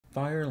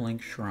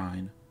Firelink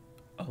Shrine,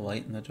 a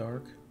light in the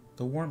dark,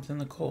 the warmth in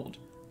the cold,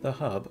 the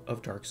hub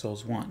of Dark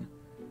Souls 1.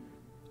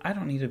 I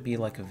don't need to be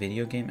like a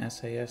video game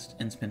essayist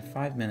and spend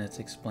 5 minutes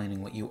explaining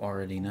what you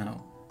already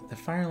know. The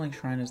Firelink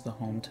Shrine is the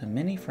home to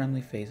many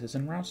friendly faces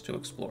and routes to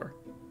explore.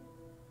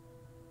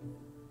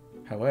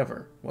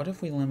 However, what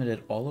if we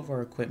limited all of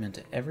our equipment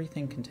to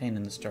everything contained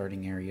in the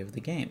starting area of the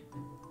game?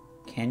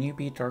 Can you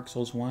beat Dark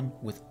Souls 1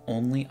 with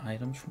only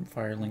items from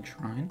Firelink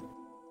Shrine?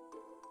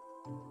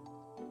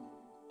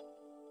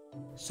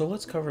 So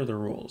let's cover the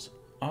rules.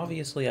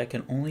 Obviously, I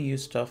can only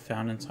use stuff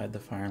found inside the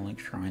Firelink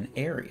Shrine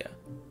area,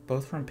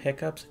 both from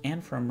pickups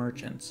and from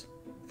merchants.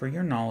 For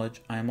your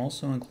knowledge, I am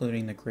also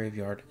including the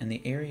graveyard and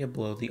the area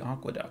below the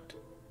aqueduct.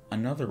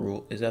 Another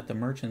rule is that the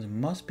merchants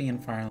must be in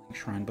Firelink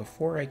Shrine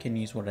before I can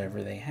use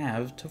whatever they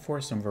have to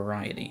force some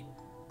variety.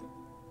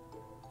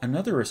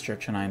 Another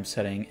restriction I am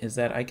setting is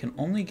that I can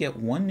only get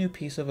one new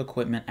piece of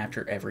equipment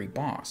after every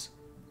boss.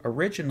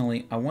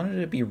 Originally, I wanted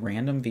it to be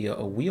random via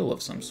a wheel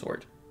of some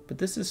sort, but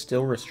this is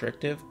still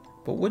restrictive,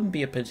 but wouldn't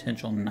be a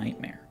potential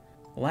nightmare.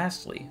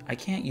 Lastly, I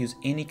can't use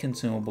any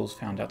consumables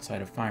found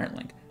outside of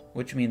Firelink,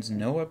 which means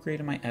no upgrade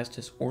to my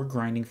Estus or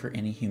grinding for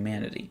any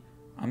humanity.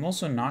 I'm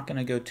also not going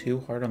to go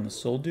too hard on the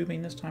soul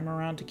duping this time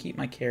around to keep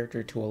my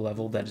character to a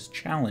level that is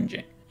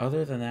challenging.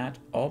 Other than that,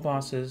 all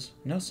bosses,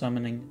 no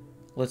summoning,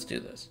 let's do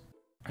this.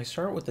 I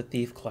start with the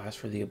Thief class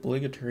for the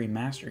obligatory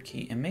Master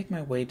Key and make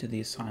my way to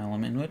the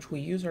Asylum in which we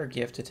use our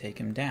gift to take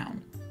him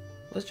down.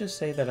 Let's just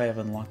say that I have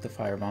unlocked the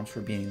firebombs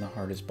for beating the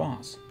hardest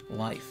boss,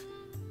 Life.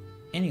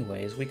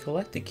 Anyways, we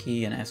collect the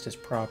key in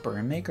Estus proper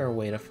and make our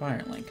way to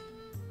Firelink.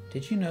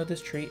 Did you know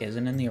this tree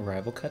isn't in the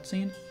arrival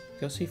cutscene?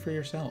 Go see for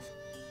yourself.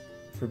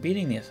 For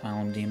beating the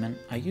Asylum demon,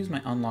 I use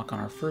my unlock on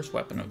our first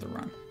weapon of the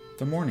run,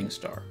 the Morning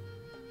Star.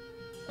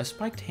 A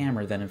spiked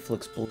hammer that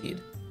inflicts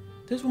bleed.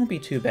 This won't be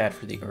too bad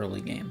for the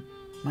early game.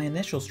 My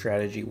initial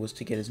strategy was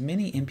to get as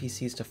many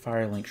NPCs to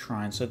Firelink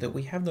Shrine so that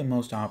we have the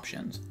most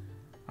options.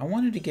 I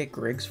wanted to get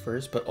Griggs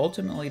first, but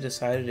ultimately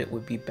decided it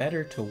would be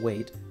better to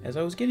wait as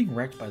I was getting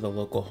wrecked by the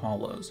local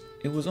hollows.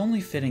 It was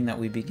only fitting that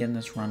we begin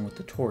this run with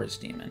the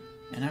Tourist Demon,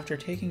 and after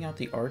taking out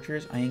the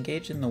archers, I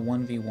engaged in the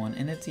 1v1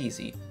 and it's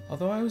easy,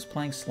 although I was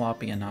playing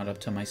sloppy and not up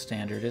to my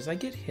standard as I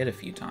get hit a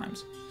few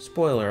times.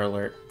 Spoiler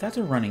alert, that's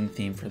a running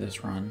theme for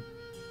this run.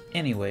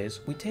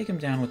 Anyways, we take him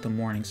down with the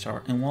Morning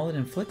Star, and while it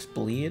inflicts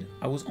bleed,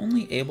 I was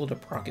only able to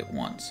proc it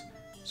once.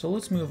 So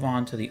let's move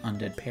on to the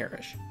Undead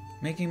Parish.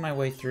 Making my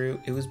way through,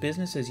 it was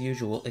business as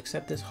usual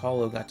except this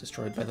hollow got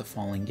destroyed by the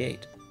falling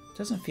gate.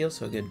 Doesn't feel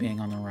so good being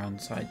on the round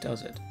side,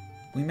 does it?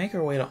 We make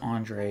our way to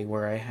Andre,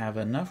 where I have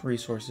enough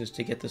resources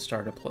to get the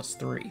star to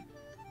 +3.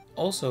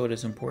 Also, it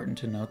is important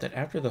to note that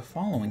after the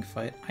following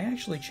fight, I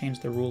actually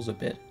changed the rules a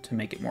bit to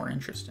make it more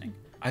interesting.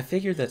 I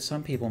figured that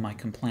some people might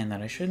complain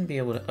that I shouldn't be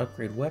able to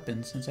upgrade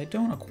weapons since I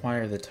don't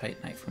acquire the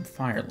Titanite from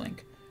Firelink,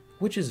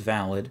 which is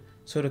valid,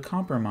 so to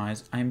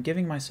compromise, I am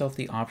giving myself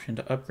the option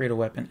to upgrade a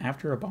weapon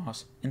after a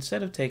boss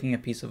instead of taking a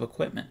piece of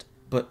equipment,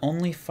 but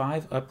only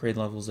 5 upgrade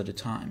levels at a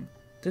time.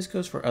 This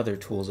goes for other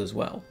tools as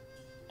well.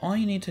 All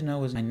you need to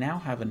know is I now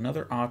have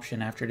another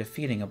option after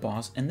defeating a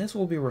boss, and this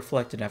will be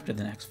reflected after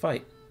the next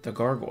fight, the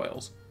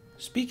Gargoyles.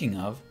 Speaking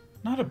of,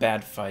 not a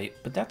bad fight,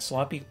 but that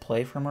sloppy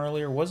play from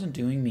earlier wasn't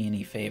doing me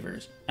any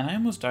favors, and I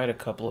almost died a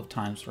couple of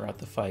times throughout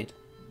the fight.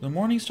 The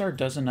Morning Star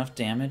does enough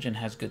damage and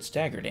has good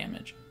stagger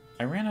damage.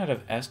 I ran out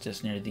of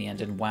Estus near the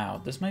end and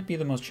wow, this might be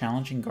the most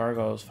challenging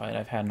Gargoyles fight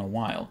I've had in a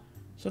while,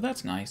 so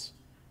that's nice.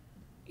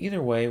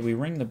 Either way, we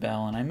ring the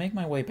bell and I make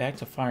my way back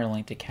to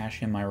Firelink to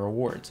cash in my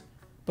rewards.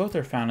 Both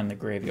are found in the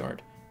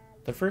graveyard.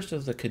 The first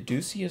is the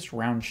Caduceus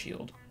Round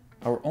Shield,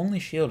 our only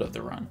shield of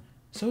the run,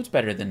 so it's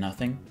better than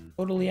nothing,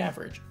 totally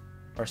average.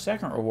 Our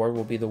second reward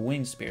will be the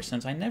Winged Spear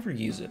since I never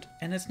use it,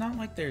 and it's not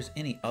like there's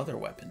any other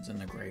weapons in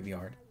the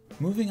graveyard.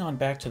 Moving on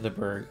back to the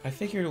Burg, I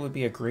figured it would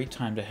be a great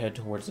time to head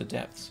towards the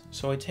depths,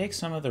 so I take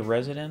some of the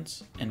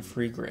residents and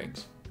free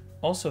Griggs.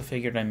 Also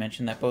figured I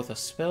mentioned that both a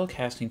spell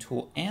casting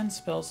tool and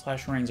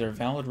spell/rings are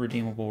valid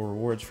redeemable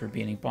rewards for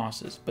beating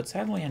bosses, but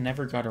sadly I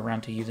never got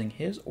around to using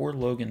his or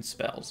Logan's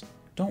spells.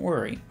 Don't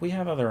worry, we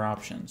have other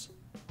options.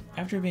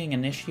 After being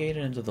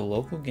initiated into the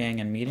local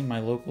gang and meeting my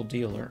local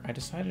dealer, I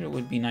decided it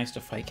would be nice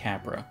to fight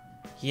Capra.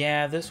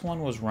 Yeah, this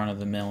one was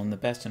run-of-the-mill in the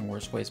best and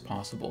worst ways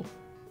possible.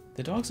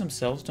 The dogs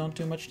themselves don't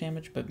do much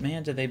damage, but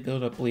man did they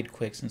build up bleed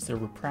quick since they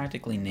were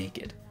practically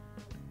naked.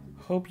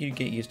 Hope you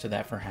get used to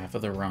that for half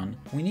of the run.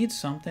 We need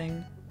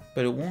something,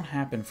 but it won't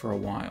happen for a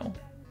while.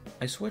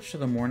 I switched to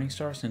the Morning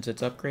Star since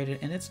it's upgraded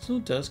and it still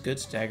does good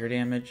stagger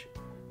damage.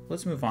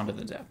 Let's move on to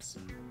the depths.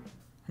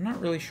 I'm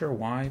not really sure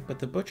why, but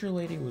the Butcher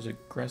Lady was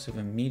aggressive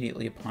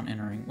immediately upon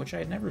entering, which I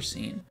had never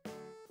seen.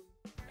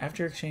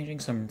 After exchanging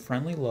some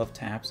friendly love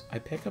taps, I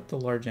pick up the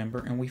Large Ember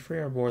and we free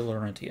our boy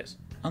Laurentius.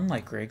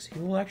 Unlike Griggs, he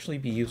will actually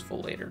be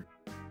useful later.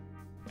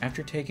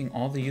 After taking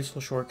all the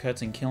useful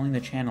shortcuts and killing the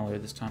Channeler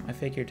this time, I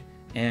figured,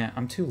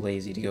 I'm too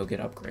lazy to go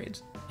get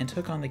upgrades, and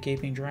took on the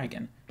Gaping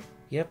Dragon.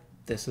 Yep,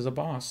 this is a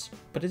boss,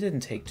 but it didn't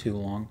take too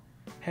long.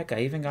 Heck, I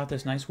even got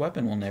this nice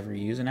weapon we'll never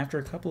use, and after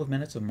a couple of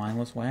minutes of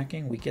mindless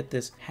whacking, we get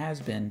this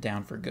has-been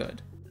down for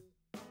good.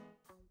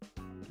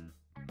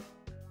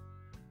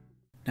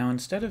 Now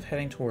instead of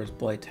heading towards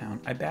Blighttown,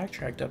 I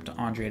backtracked up to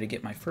Andre to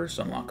get my first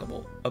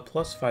unlockable, a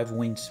 +5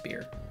 winged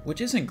spear,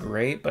 which isn't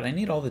great, but I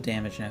need all the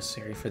damage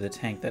necessary for the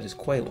tank that is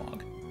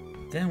Quelaag.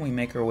 Then we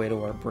make our way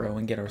to our bro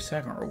and get our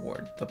second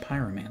reward, the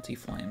Pyromancy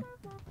Flame.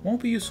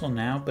 Won't be useful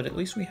now, but at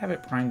least we have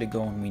it primed to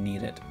go when we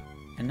need it.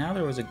 And now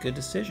there was a good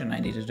decision I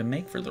needed to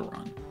make for the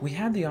run. We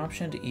had the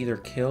option to either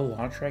kill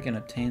Lautrec and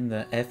obtain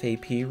the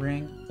FAP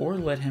ring, or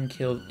let him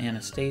kill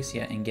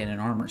Anastasia and get an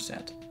armor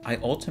set. I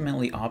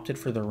ultimately opted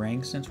for the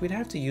ring since we'd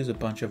have to use a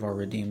bunch of our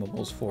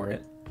redeemables for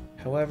it.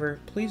 However,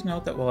 please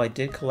note that while I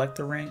did collect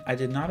the ring, I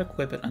did not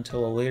equip it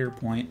until a later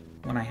point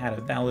when I had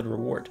a valid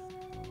reward,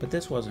 but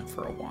this wasn't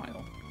for a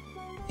while.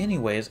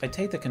 Anyways, I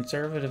take the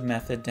conservative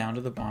method down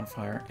to the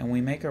bonfire and we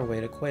make our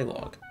way to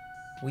Quelaag.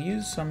 We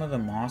used some of the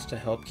moss to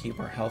help keep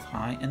our health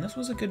high, and this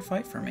was a good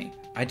fight for me.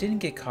 I didn't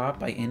get caught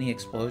by any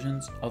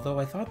explosions, although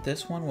I thought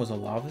this one was a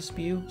lava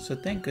spew, so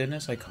thank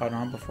goodness I caught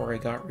on before I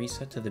got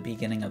reset to the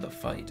beginning of the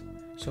fight.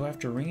 So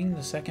after ringing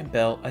the second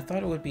bell, I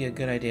thought it would be a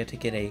good idea to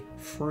get a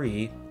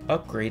free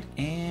upgrade,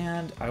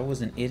 and I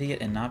was an idiot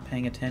and not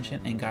paying attention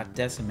and got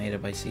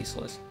decimated by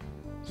Ceaseless.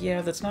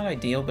 Yeah, that's not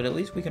ideal, but at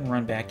least we can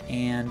run back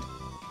and...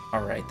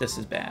 Alright, this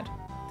is bad.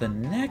 The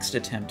next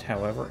attempt,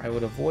 however, I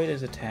would avoid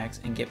his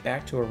attacks and get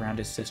back to around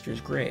his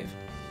sister's grave.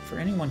 For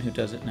anyone who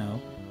doesn't know,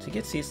 to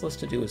get Ceaseless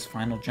to do his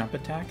final jump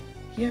attack,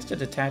 he has to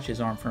detach his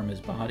arm from his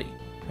body.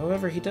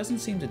 However, he doesn't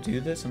seem to do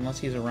this unless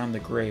he's around the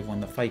grave when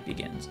the fight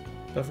begins,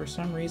 but for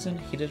some reason,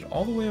 he did it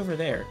all the way over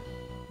there.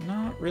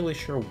 Not really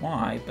sure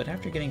why, but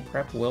after getting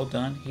prepped well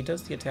done, he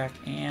does the attack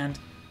and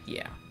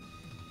yeah.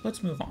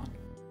 Let's move on.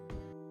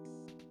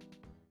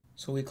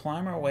 So we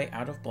climb our way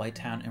out of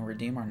Blighttown and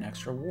redeem our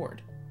next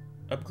reward,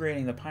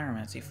 upgrading the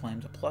Pyromancy Flame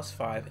to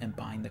 +5 and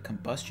buying the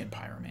Combustion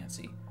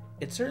Pyromancy.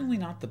 It's certainly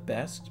not the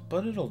best,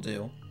 but it'll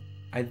do.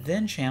 I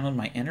then channeled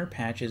my inner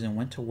patches and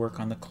went to work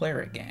on the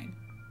Cleric gang.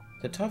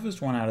 The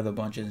toughest one out of the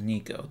bunch is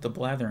Nico, the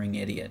blathering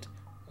idiot.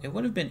 It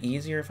would have been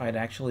easier if I'd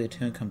actually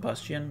attuned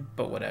Combustion,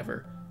 but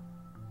whatever.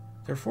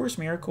 Their Force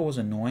Miracle was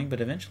annoying,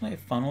 but eventually I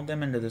funneled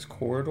them into this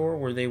corridor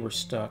where they were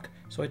stuck,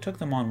 so I took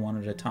them on one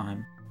at a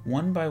time.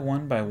 One by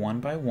one by one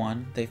by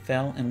one, they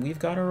fell, and we've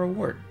got our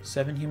reward,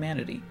 7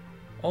 humanity.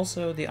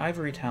 Also, the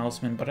Ivory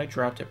Talisman, but I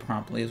dropped it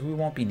promptly as we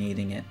won't be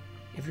needing it.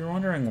 If you're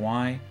wondering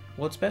why,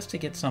 well, it's best to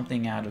get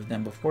something out of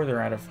them before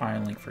they're out of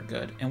Firelink for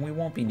good, and we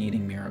won't be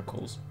needing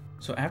miracles.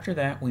 So after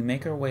that, we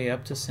make our way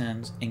up to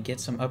Sins and get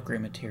some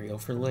upgrade material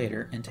for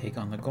later and take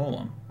on the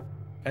Golem.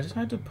 I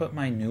decided to put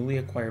my newly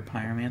acquired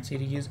Pyromancy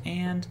to use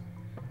and,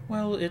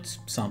 well, it's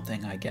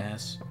something, I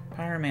guess.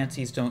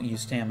 Pyromancies don't use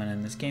stamina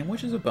in this game,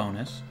 which is a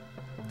bonus.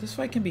 This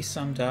fight can be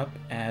summed up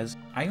as,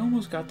 I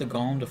almost got the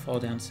Golem to fall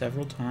down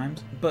several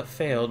times, but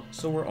failed,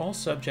 so we're all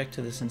subject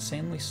to this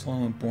insanely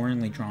slow and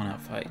boringly drawn out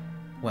fight.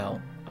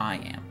 Well, I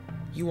am.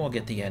 You all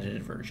get the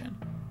edited version.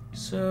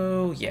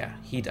 So yeah,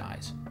 he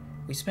dies.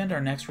 We spend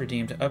our next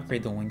redeem to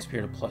upgrade the Wing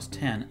Spear to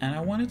 +10, and I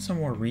wanted some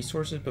more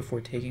resources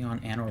before taking on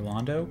Anne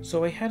Orlando,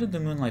 so I headed the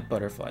Moonlight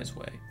Butterfly's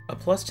way. A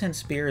 +10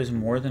 spear is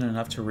more than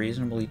enough to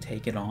reasonably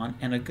take it on,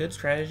 and a good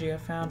strategy I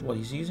found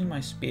was using my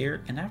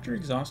spear, and after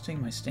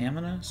exhausting my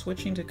stamina,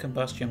 switching to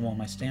combustion while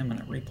my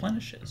stamina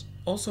replenishes.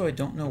 Also, I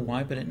don't know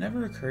why, but it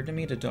never occurred to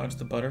me to dodge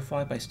the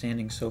butterfly by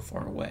standing so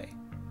far away.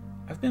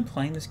 I've been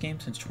playing this game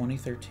since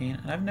 2013,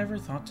 and I've never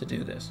thought to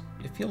do this.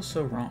 It feels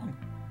so wrong.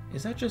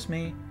 Is that just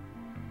me?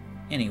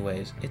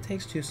 Anyways, it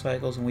takes 2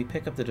 cycles and we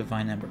pick up the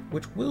Divine Ember,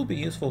 which will be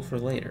useful for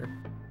later.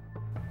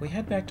 We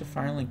head back to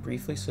Firelink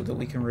briefly so that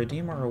we can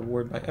redeem our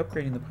reward by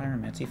upgrading the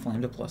Pyromancy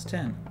Flame to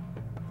 +10.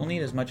 We'll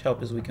need as much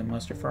help as we can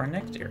muster for our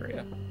next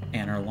area,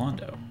 Anne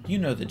Orlando. You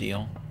know the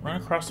deal. Run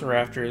across the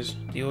rafters,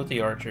 deal with the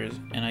archers,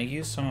 and I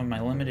use some of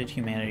my limited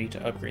humanity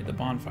to upgrade the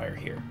bonfire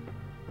here.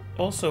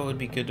 Also, it would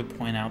be good to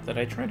point out that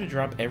I tried to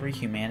drop every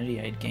humanity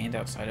I had gained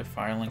outside of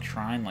Firelink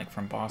Shrine, like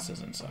from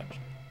bosses and such.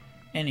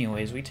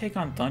 Anyways, we take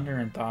on Thunder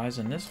and Thighs,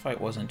 and this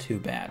fight wasn't too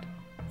bad.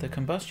 The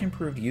combustion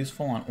proved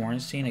useful on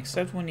Ornstein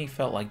except when he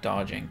felt like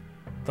dodging.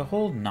 The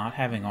whole not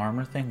having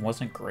armor thing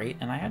wasn't great,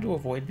 and I had to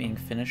avoid being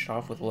finished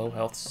off with low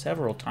health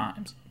several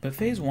times. But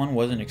Phase 1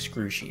 wasn't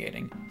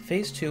excruciating.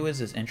 Phase 2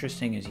 is as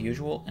interesting as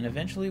usual, and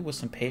eventually with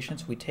some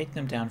patience we take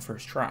them down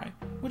first try,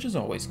 which is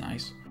always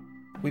nice.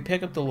 We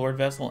pick up the Lord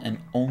Vessel and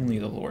only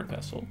the Lord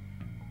Vessel.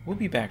 We'll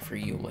be back for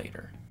you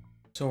later.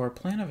 So our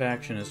plan of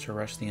action is to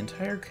rush the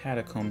entire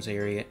Catacombs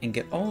area and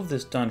get all of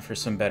this done for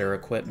some better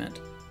equipment.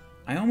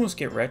 I almost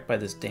get wrecked by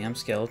this damn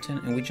skeleton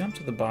and we jump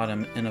to the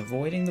bottom, and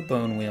avoiding the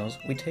bone wheels,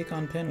 we take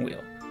on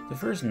Pinwheel. The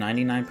first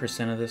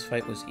 99% of this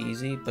fight was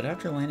easy, but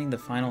after landing the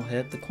final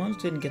hit, the clones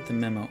didn't get the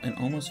memo and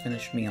almost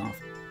finished me off.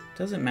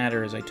 Doesn't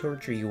matter as I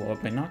torture you all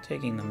by not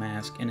taking the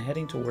mask and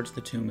heading towards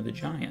the Tomb of the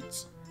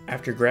Giants.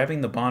 After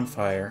grabbing the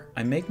bonfire,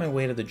 I make my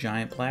way to the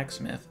giant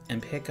blacksmith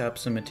and pick up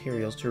some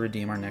materials to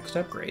redeem our next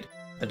upgrade,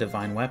 a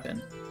divine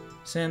weapon.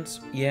 Since,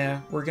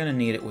 yeah, we're gonna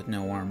need it with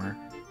no armor.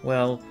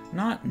 Well,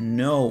 not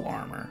no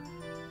armor.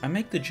 I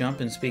make the jump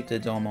and speak to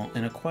Domo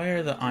and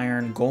acquire the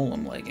iron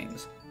golem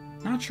leggings.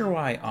 Not sure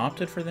why I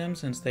opted for them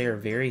since they are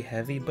very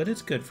heavy, but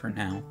it's good for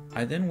now.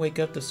 I then wake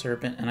up the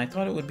serpent and I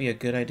thought it would be a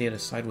good idea to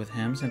side with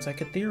him since I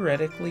could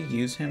theoretically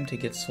use him to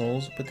get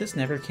souls, but this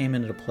never came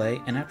into play,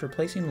 and after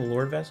placing the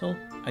Lord Vessel,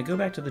 I go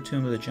back to the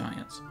Tomb of the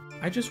Giants.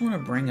 I just want to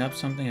bring up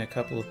something a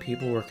couple of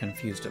people were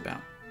confused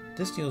about.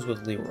 This deals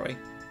with Leroy.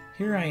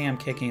 Here I am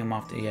kicking him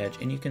off the edge,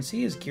 and you can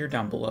see his gear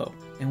down below,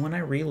 and when I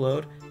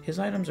reload, his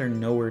items are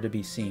nowhere to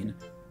be seen.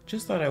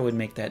 Just thought I would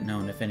make that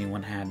known if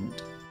anyone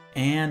hadn't.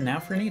 And now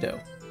for Nito.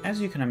 As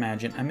you can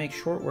imagine, I make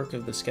short work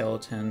of the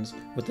skeletons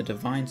with the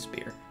Divine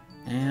Spear,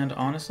 and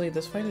honestly,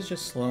 this fight is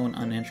just slow and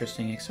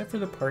uninteresting except for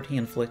the part he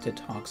inflicted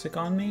Toxic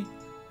on me,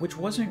 which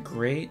wasn't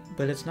great,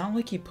 but it's not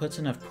like he puts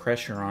enough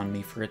pressure on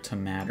me for it to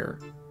matter.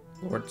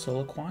 Lord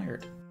Soul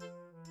acquired.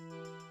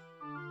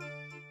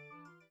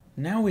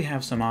 Now we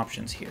have some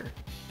options here,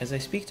 as I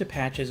speak to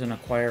Patches and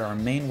acquire our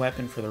main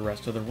weapon for the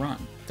rest of the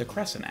run, the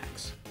Crescent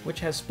Axe,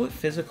 which has split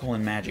physical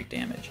and magic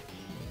damage.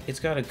 It's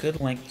got a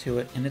good length to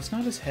it, and it's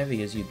not as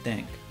heavy as you'd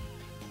think.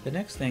 The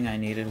next thing I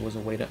needed was a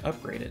way to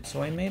upgrade it,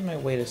 so I made my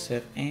way to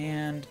Sif,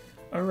 and...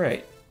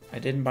 alright, I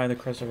didn't buy the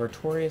Crest of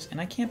Artorias, and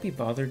I can't be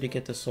bothered to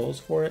get the souls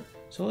for it,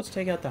 so let's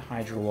take out the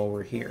Hydra while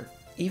we're here.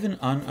 Even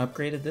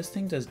unupgraded, this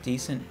thing does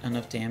decent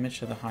enough damage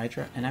to the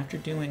Hydra, and after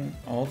doing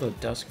all the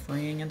dusk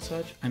freeing and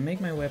such, I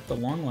make my way up the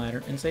long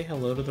ladder and say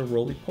hello to the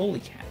roly-poly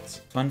cats.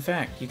 Fun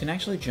fact, you can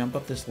actually jump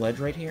up this ledge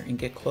right here and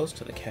get close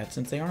to the cat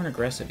since they aren't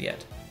aggressive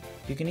yet.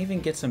 You can even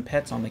get some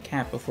pets on the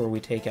cat before we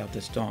take out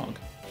this dog.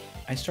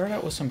 I start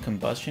out with some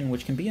combustion,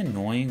 which can be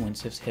annoying when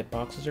Sif's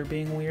hitboxes are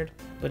being weird,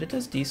 but it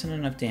does decent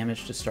enough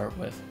damage to start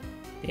with.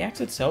 The axe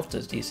itself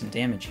does decent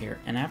damage here,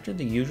 and after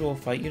the usual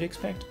fight you'd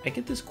expect, I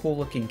get this cool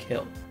looking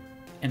kill.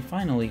 And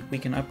finally, we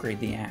can upgrade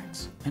the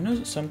axe. I know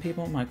that some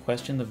people might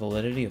question the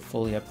validity of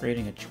fully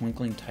upgrading a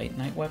Twinkling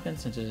Titanite weapon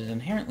since it is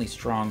inherently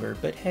stronger,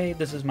 but hey,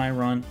 this is my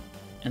run,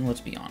 and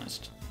let's be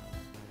honest.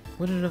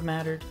 Would it have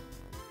mattered?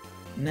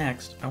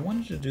 Next, I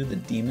wanted to do the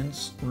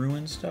Demon's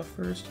Ruin stuff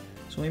first,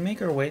 so we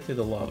make our way through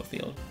the lava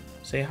field.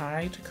 Say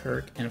hi to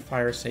Kirk, and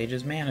Fire Sage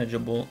is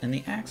manageable, and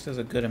the axe does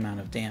a good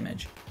amount of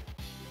damage.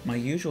 My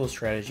usual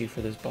strategy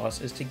for this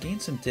boss is to gain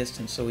some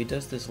distance so he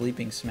does this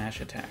leaping smash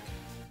attack.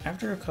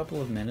 After a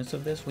couple of minutes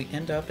of this, we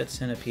end up at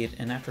Centipede,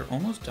 and after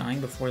almost dying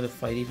before the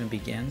fight even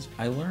begins,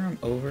 I lure him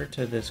over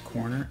to this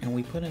corner and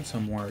we put in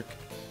some work.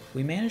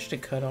 We managed to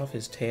cut off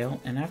his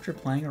tail, and after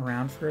playing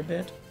around for a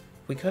bit,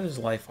 we cut his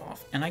life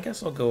off, and I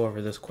guess I'll go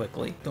over this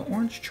quickly. The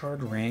orange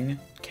charred ring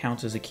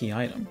counts as a key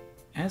item.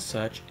 As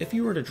such, if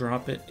you were to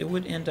drop it, it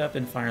would end up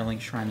in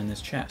Firelink Shrine in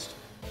this chest.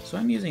 So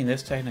I'm using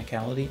this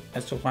technicality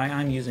as to why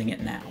I'm using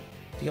it now.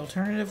 The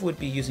alternative would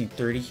be using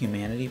 30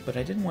 humanity, but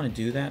I didn't want to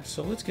do that,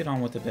 so let's get on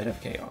with a bit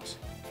of chaos.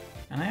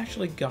 And I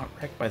actually got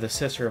wrecked by the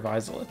Sister of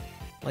Izalith.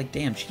 Like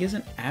damn, she is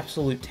an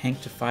absolute tank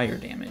to fire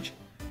damage.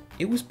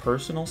 It was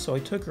personal, so I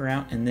took her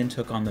out and then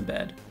took on the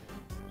bed.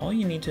 All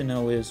you need to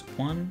know is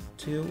 1,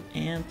 2,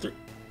 and 3.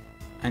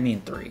 I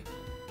mean 3.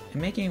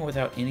 And making it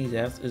without any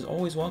deaths is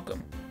always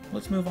welcome.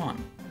 Let's move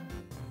on.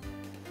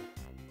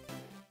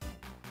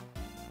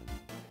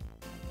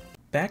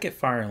 Back at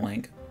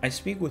Firelink, I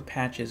speak with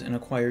Patches and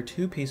acquire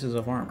 2 pieces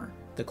of armor,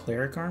 the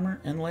cleric armor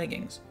and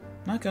leggings.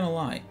 Not gonna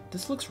lie,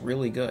 this looks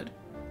really good.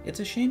 It's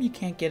a shame you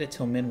can't get it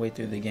till midway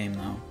through the game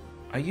though.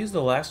 I used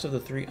the last of the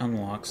 3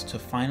 unlocks to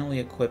finally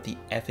equip the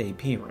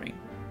FAP ring.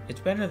 It's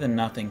better than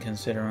nothing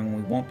considering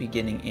we won't be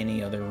getting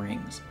any other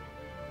rings.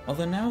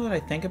 Although now that I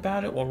think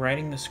about it while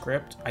writing the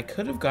script, I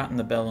could have gotten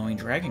the Bellowing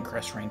Dragon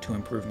Crest ring to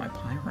improve my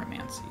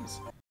pyromancies.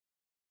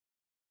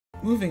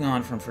 Moving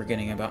on from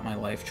forgetting about my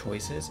life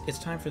choices, it's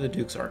time for the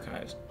Duke's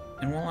Archives.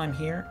 And while I'm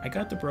here, I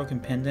got the broken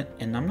pendant,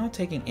 and I'm not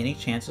taking any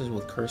chances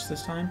with Curse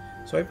this time,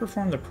 so I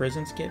perform the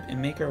prison skip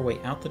and make our way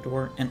out the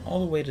door and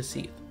all the way to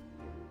Seath.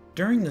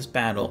 During this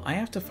battle, I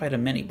have to fight a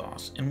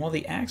mini-boss, and while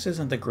the axe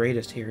isn't the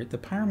greatest here, the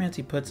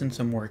pyromancy puts in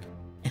some work,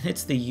 and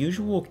it's the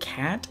usual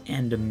cat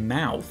and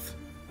mouth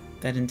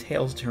that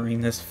entails during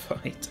this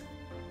fight.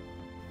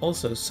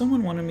 Also,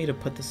 someone wanted me to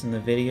put this in the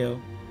video,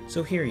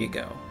 so here you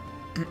go.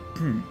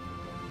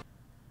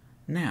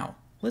 Now,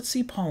 let's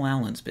see Paul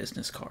Allen's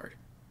business card.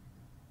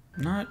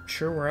 Not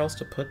sure where else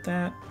to put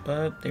that,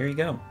 but there you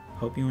go.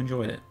 Hope you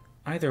enjoyed it.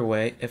 Either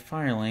way, at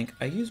Firelink,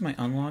 I use my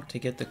unlock to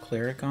get the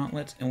cleric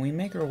gauntlets, and we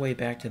make our way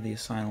back to the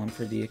asylum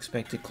for the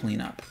expected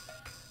cleanup.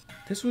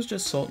 This was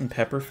just Salt and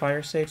Pepper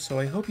Fire Sage, so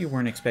I hope you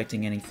weren't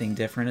expecting anything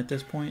different at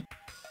this point.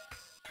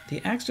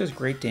 The axe does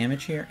great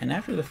damage here, and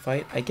after the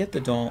fight, I get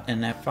the doll,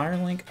 and at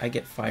Firelink, I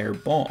get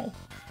Fireball.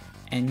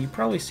 And you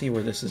probably see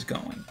where this is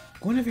going.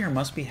 Guinevere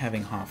must be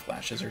having hot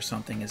flashes or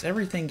something as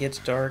everything gets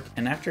dark,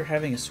 and after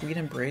having a sweet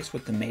embrace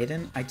with the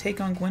maiden, I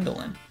take on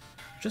Gwendolyn.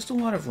 Just a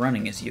lot of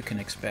running as you can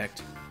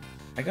expect.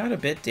 I got a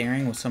bit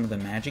daring with some of the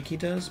magic he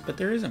does, but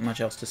there isn't much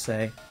else to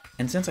say.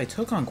 And since I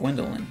took on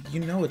Gwendolyn,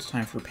 you know it's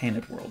time for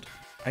Painted World.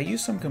 I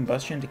used some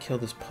combustion to kill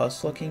this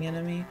pus-looking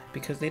enemy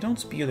because they don't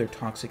spew their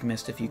toxic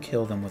mist if you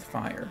kill them with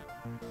fire.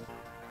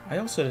 I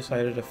also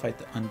decided to fight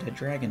the undead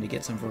dragon to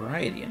get some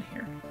variety in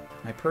here.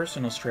 My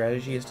personal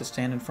strategy is to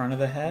stand in front of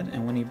the head,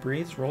 and when he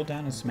breathes, roll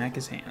down and smack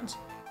his hands.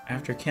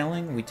 After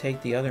killing, we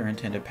take the other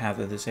intended path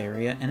of this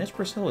area, and it's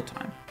Priscilla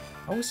time.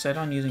 I was set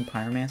on using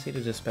Pyromancy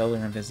to dispel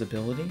her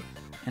invisibility,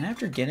 and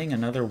after getting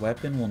another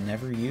weapon we'll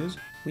never use,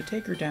 we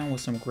take her down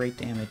with some great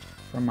damage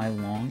from my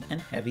long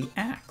and heavy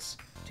axe.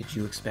 Did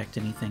you expect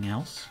anything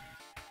else?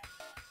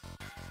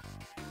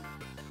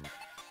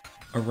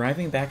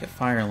 Arriving back at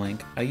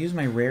Firelink, I use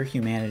my rare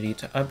humanity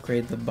to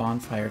upgrade the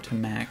bonfire to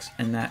max,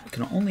 and that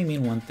can only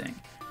mean one thing.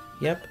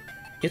 Yep,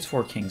 it's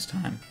Four Kings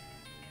time.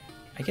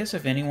 I guess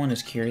if anyone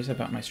is curious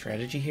about my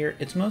strategy here,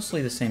 it's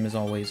mostly the same as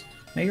always.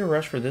 Make a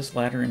rush for this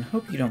ladder and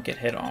hope you don't get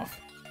hit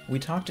off. We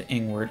talked to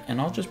Ingward, and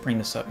I'll just bring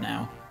this up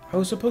now. I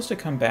was supposed to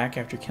come back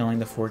after killing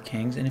the Four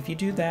Kings, and if you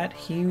do that,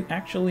 he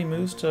actually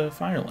moves to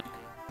Firelink.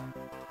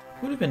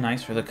 Would have been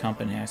nice for the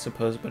company, I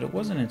suppose, but it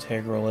wasn't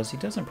integral as he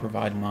doesn't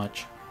provide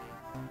much.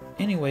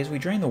 Anyways, we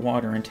drain the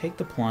water and take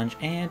the plunge,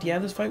 and yeah,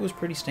 this fight was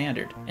pretty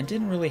standard, and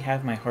didn't really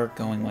have my heart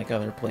going like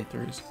other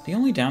playthroughs. The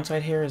only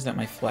downside here is that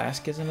my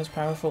flask isn't as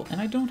powerful, and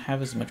I don't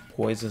have as much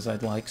poise as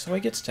I'd like, so I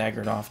get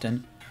staggered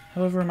often.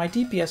 However, my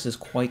DPS is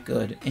quite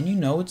good, and you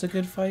know it's a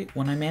good fight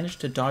when I manage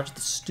to dodge the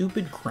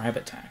stupid crab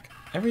attack.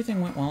 Everything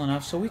went well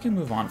enough, so we can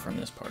move on from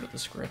this part of the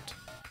script.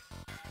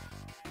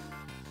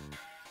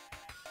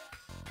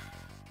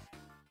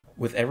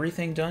 With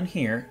everything done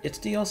here, it's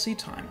DLC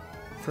time.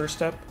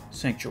 First up,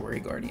 Sanctuary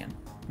Guardian.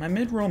 My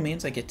mid-roll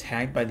means I get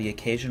tagged by the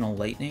occasional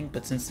lightning,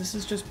 but since this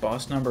is just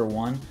boss number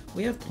 1,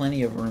 we have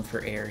plenty of room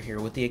for error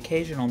here with the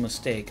occasional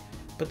mistake,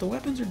 but the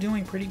weapons are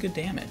doing pretty good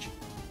damage.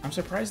 I'm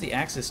surprised the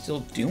axe is still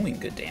doing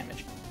good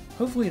damage.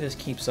 Hopefully this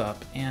keeps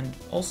up, and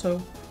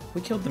also,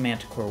 we killed the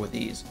Manticore with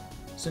ease.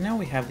 So now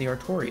we have the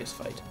Artorias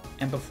fight,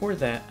 and before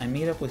that, I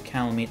meet up with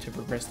Klaim to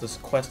progress this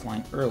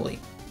questline early,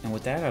 and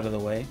with that out of the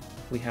way,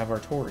 we have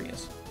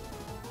Artorias.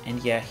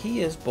 And yeah,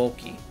 he is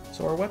bulky,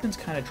 so our weapons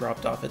kinda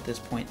dropped off at this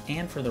point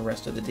and for the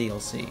rest of the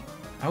DLC.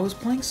 I was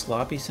playing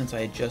sloppy since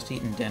I had just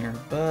eaten dinner,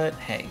 but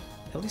hey,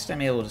 at least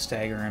I'm able to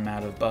stagger him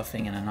out of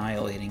buffing and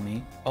annihilating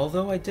me,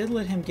 although I did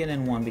let him get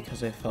in one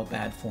because I felt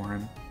bad for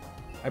him.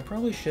 I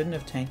probably shouldn't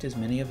have tanked as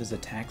many of his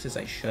attacks as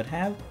I should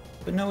have,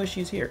 but no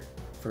issues here.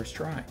 First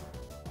try.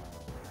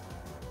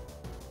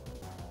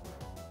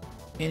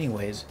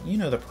 Anyways, you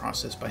know the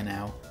process by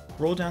now.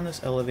 Roll down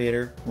this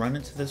elevator, run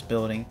into this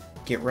building,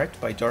 get wrecked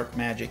by dark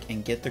magic,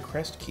 and get the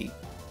crest key.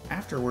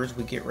 Afterwards,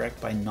 we get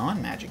wrecked by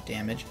non-magic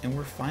damage, and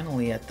we're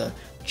finally at the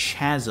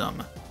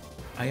chasm.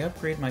 I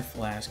upgrade my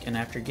flask, and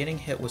after getting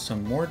hit with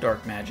some more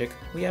dark magic,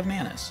 we have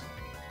Manus.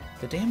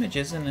 The damage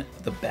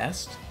isn't the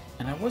best,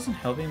 and I wasn't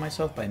helping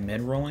myself by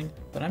mid-rolling,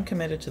 but I'm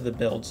committed to the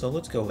build, so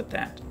let's go with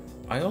that.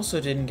 I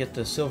also didn't get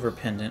the silver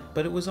pendant,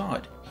 but it was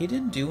odd. He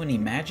didn't do any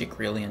magic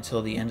really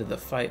until the end of the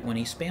fight when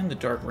he spammed the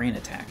dark rain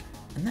attack,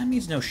 and that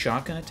means no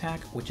shotgun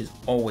attack, which is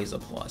always a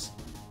plus.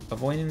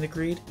 Avoiding the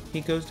greed,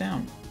 he goes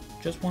down.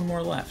 Just one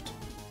more left.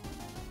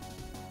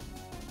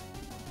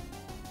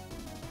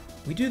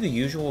 We do the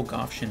usual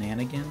Goth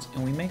shenanigans,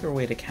 and we make our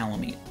way to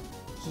Calamite.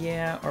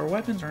 Yeah, our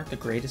weapons aren't the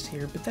greatest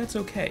here, but that's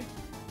okay.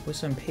 With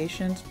some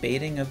patience,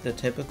 baiting of the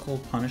typical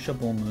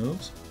punishable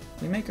moves,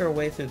 we make our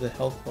way through the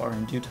health bar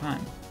in due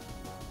time.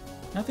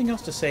 Nothing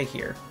else to say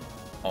here.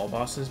 All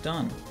bosses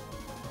done.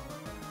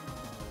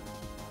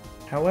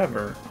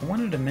 However, I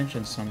wanted to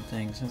mention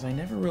something since I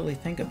never really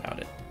think about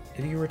it.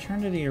 If you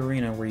return to the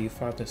arena where you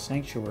fought the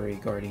Sanctuary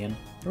Guardian,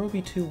 there will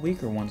be 2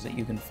 weaker ones that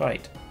you can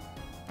fight.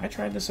 I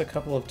tried this a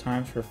couple of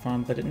times for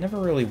fun, but it never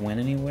really went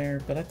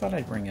anywhere, but I thought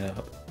I'd bring it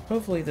up.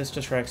 Hopefully this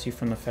distracts you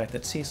from the fact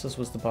that Ceaseless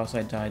was the boss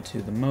I died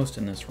to the most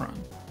in this run.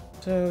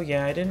 So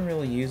yeah, I didn't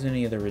really use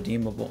any of the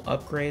redeemable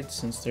upgrades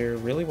since there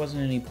really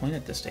wasn't any point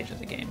at this stage of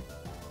the game.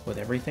 With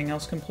everything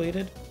else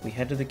completed, we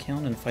head to the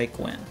kiln and fight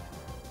Gwen.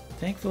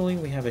 Thankfully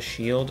we have a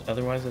shield,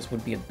 otherwise this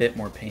would be a bit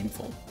more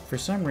painful. For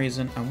some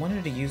reason, I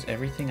wanted to use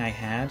everything I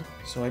had,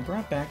 so I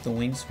brought back the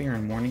Wing Spear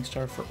and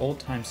Morningstar for old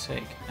time's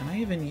sake, and I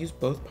even used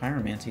both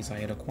pyromancies I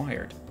had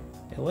acquired.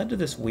 It led to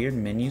this weird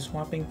menu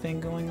swapping thing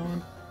going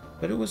on,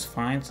 but it was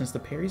fine since the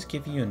parries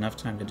give you enough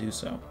time to do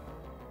so.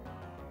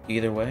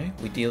 Either way,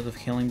 we deal with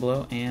Killing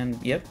Blow,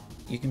 and yep,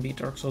 you can beat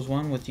Dark Souls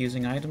 1 with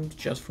using items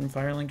just from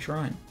Firelink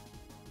Shrine.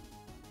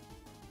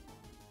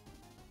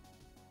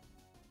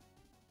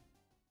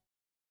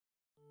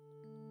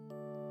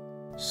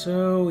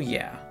 So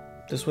yeah,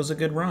 this was a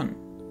good run.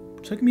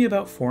 Took me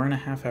about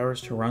 4.5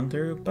 hours to run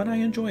through, but I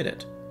enjoyed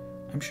it.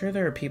 I'm sure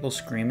there are people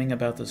screaming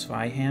about the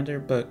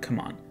Zweihander, but come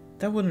on,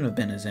 that wouldn't have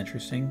been as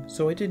interesting,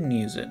 so I didn't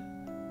use it.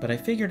 But I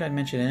figured I'd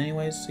mention it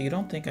anyways, so you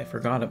don't think I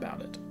forgot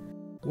about it.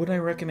 Would I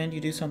recommend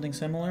you do something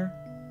similar?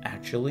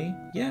 Actually,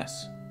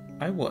 yes,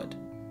 I would.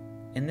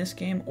 In this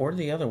game or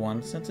the other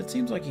one, since it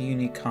seems like a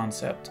unique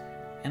concept,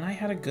 and I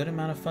had a good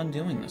amount of fun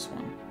doing this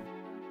one.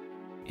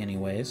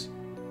 Anyways,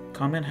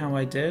 comment how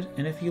I did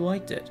and if you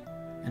liked it,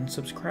 and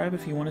subscribe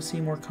if you want to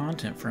see more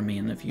content from me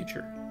in the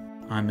future.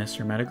 I'm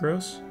Mr.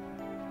 Metagross.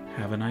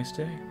 Have a nice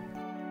day.